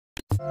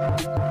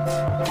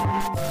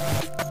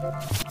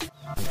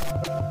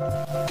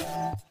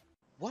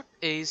What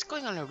is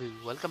going on,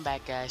 everybody? Welcome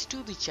back guys to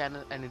the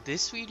channel, and in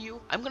this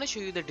video I'm gonna show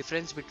you the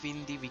difference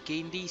between the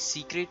vekindi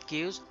secret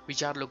caves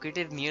which are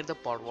located near the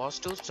pubg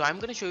stores. So I'm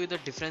gonna show you the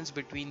difference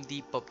between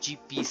the pubg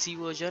PC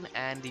version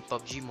and the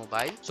pubg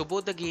mobile. So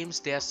both the games,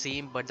 they are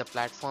same, but the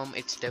platform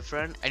it's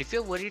different. And if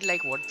you're worried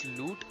like what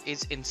loot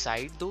is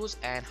inside those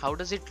and how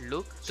does it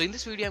look, so in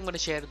this video I'm gonna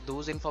share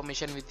those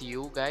information with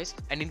you guys.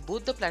 And in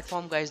both the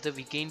platform guys, the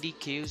vekindi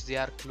caves, they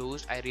are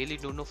closed. I really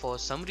don't know, for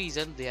some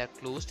reason they are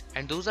closed,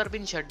 and those are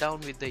been shut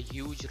down with the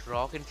huge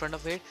rock in front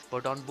of it.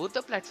 But on both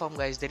the platform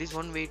guys, there is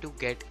one way to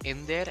get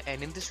in there,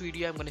 and in this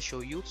video I'm gonna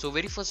show you. So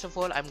very first of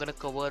all, I'm gonna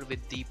cover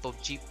with the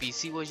pubg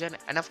PC version,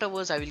 and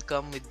afterwards I will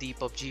come with the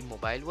pubg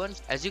mobile one.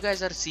 As you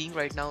guys are seeing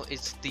right now,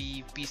 it's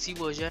the PC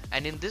version,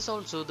 and in this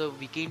also the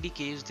vekindi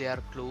caves, they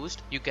are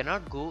closed. You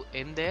cannot go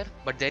in there,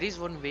 but there is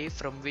one way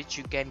from which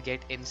you can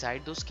get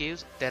inside those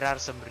caves. There are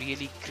some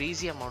really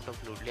crazy amount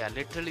of loot. Yeah,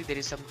 literally there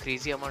is some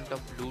crazy amount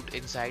of loot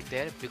inside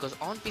there, because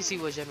on PC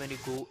version when you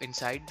go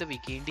inside the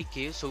vekindi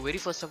caves, so very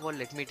first of all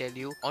let me tell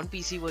you, on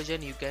PC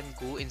version you can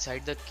go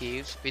inside the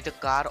caves with a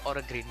car or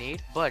a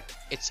grenade, but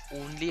it's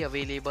only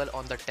available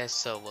on the test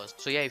servers.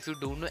 So yeah, if you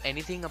don't know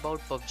anything about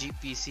pubg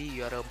PC,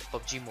 you're a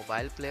pubg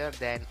mobile player,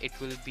 then it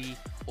will be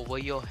over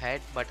your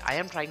head, but I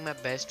am trying my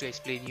best to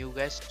explain you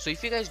guys. So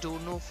if you guys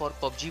don't know, for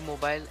pubg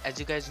mobile, as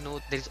you guys know,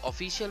 there is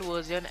official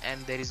version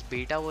and there is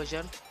beta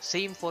version.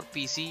 Same for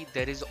PC,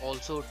 there is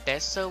also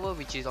test server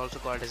which is also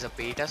called as a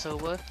beta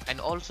server, and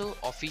also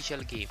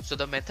official game. So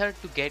the method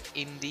to get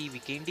in the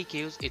vekindi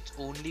caves, it's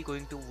only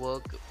going to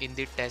work in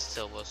the test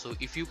server. So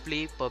if you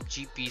play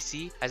pubg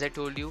PC, as I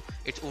told you,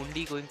 it's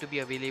only going to be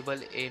available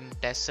in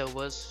test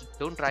servers.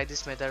 Don't try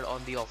this method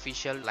on the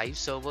official live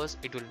servers,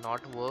 it will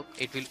not work.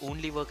 It will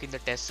only work in the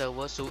test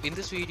server. So in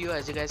this video,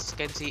 as you guys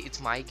can see,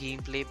 it's my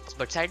gameplay,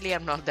 but sadly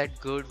I'm not that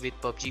good with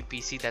pubg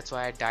PC. That's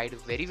why I died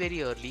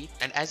very early,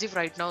 and as if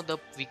right now the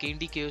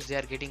vekindi caves, they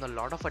are getting a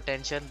lot of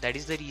attention. That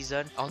is the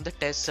reason on the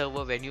test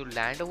server, when you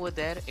land over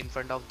there in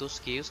front of those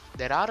caves,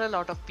 there are a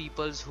lot of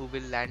peoples who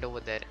will land over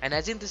there. And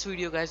as in this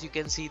video guys, you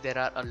can see there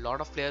are a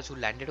lot of players who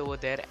landed over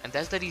there, and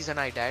that's the reason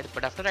I died.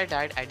 But after I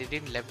died, I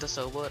didn't left the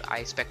server,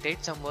 I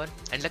spectated someone,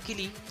 and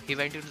luckily he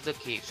went into the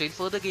cave. So in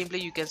further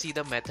gameplay you can see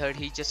the method.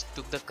 He just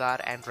took the car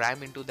and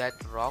ram into that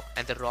rock,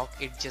 and the rock,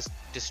 it just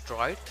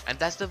destroyed. And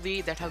that's the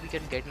way that how we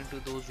can get into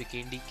those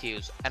vekindi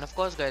caves. And of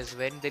course guys,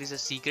 when there is a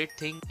secret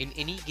thing in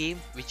any game,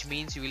 which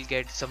means you will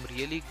get some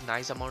really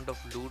nice amount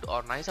of loot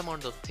or nice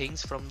amount of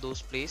things from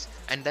those places,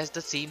 and that's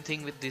the same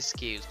thing with this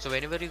caves. So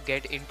whenever you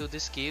get into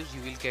this caves,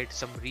 you will get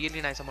some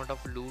really nice amount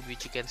of loot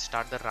which you can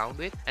start the round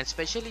with. And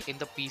especially in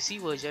the PC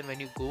version, when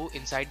you go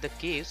inside the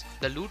caves,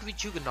 the loot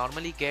which you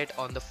normally get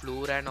on the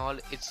floor and all,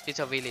 it's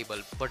available.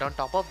 But on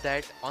top of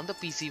that, on the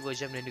PC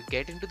version, when you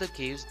get into the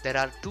caves, there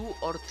are 2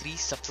 or 3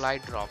 supply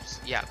drops.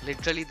 Yeah,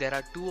 literally there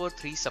are 2 or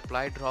 3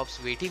 supply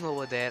drops waiting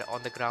over there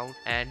on the ground,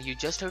 and you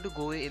just have to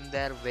go in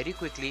there very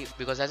quickly,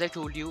 because as I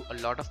told you, a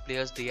lot of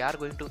players, they are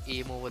going to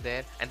aim over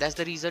there, and that's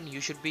the reason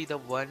you should be the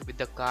one with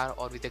the car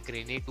or with a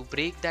grenade to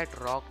break that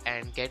rock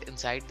and get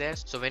inside there.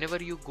 So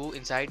whenever you go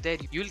inside there,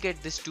 you'll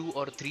get this 2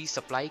 or 3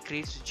 supply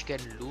crates which you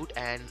can loot,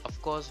 and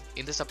of course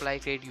in the supply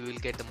crate you will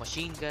get the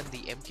machine gun, the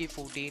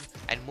MK14,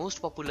 and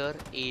most popular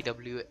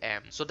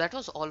AWM. So that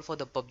was all for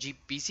the pubg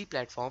PC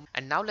platform,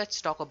 and now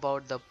let's talk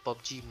about the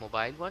pubg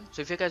mobile one.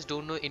 So if you guys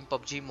don't know, in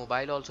pubg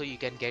mobile also you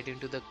can get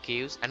into the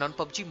caves, and on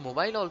pubg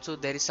mobile also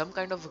there is some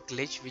kind of a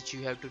glitch which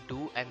you have to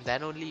do, and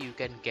then only you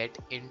can get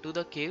into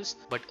the caves.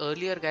 But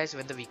earlier guys,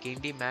 when the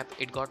vekindi map,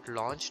 it got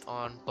launched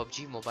on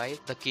pubg mobile,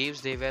 the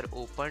caves, they were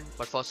opened,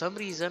 but for some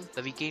reason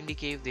the vekindi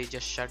cave, they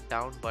just shut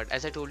down. But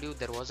as I told you,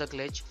 there was a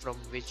glitch from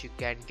which you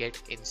can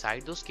get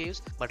inside those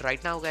caves. But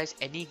right now guys,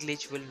 any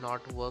glitch will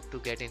not work to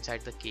get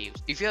inside the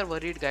caves. If you are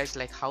worried guys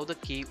like how the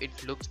cave it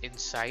looks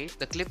inside,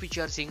 the clip which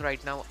you are seeing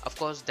right now, of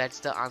course that's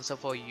the answer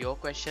for your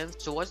questions.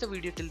 So watch the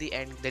video till the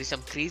end. There is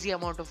some crazy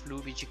amount of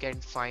loot which you can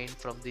find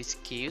from these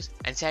caves,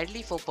 and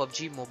sadly for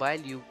pubg mobile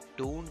you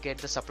don't get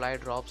the supply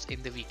drops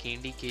in the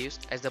vekindi caves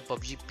as the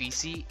pubg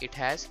PC it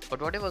has.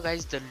 But whatever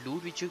guys, the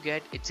loot which you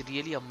get, it's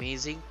really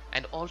amazing.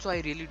 And also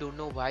I really don't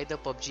know why the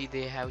pubg,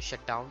 they have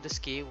shut down this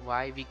cave,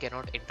 why we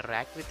cannot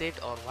interact with it,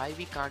 or why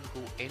we can't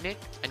go in it.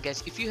 And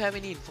guys, if you have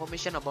any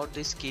information about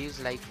these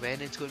caves, like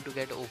when it's going to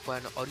get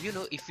open, or you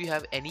know, if you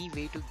have any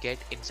way to get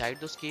inside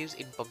those caves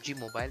in pubg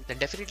mobile, then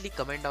definitely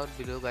comment down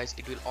below guys.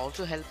 It will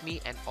also help me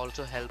and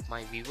also help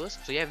my viewers.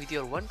 So yeah, with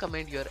your one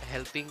comment, you're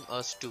helping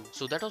us too.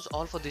 So that was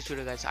all for this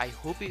video guys. I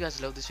hope you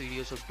guys love this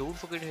video, so don't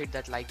forget to hit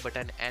that like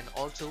button, and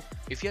also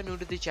if you're new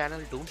to the channel,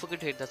 don't forget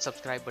to hit that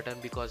subscribe button,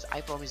 because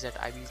I promise that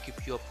I will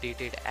keep you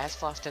updated as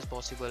fast as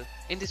possible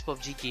in this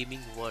pubg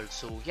gaming world.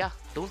 So yeah,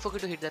 don't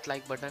forget to hit that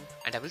like button,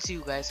 and I will see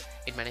you guys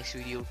in my next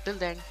video. Till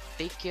then,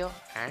 take care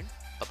and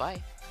bye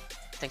bye.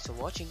 Thanks for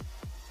watching.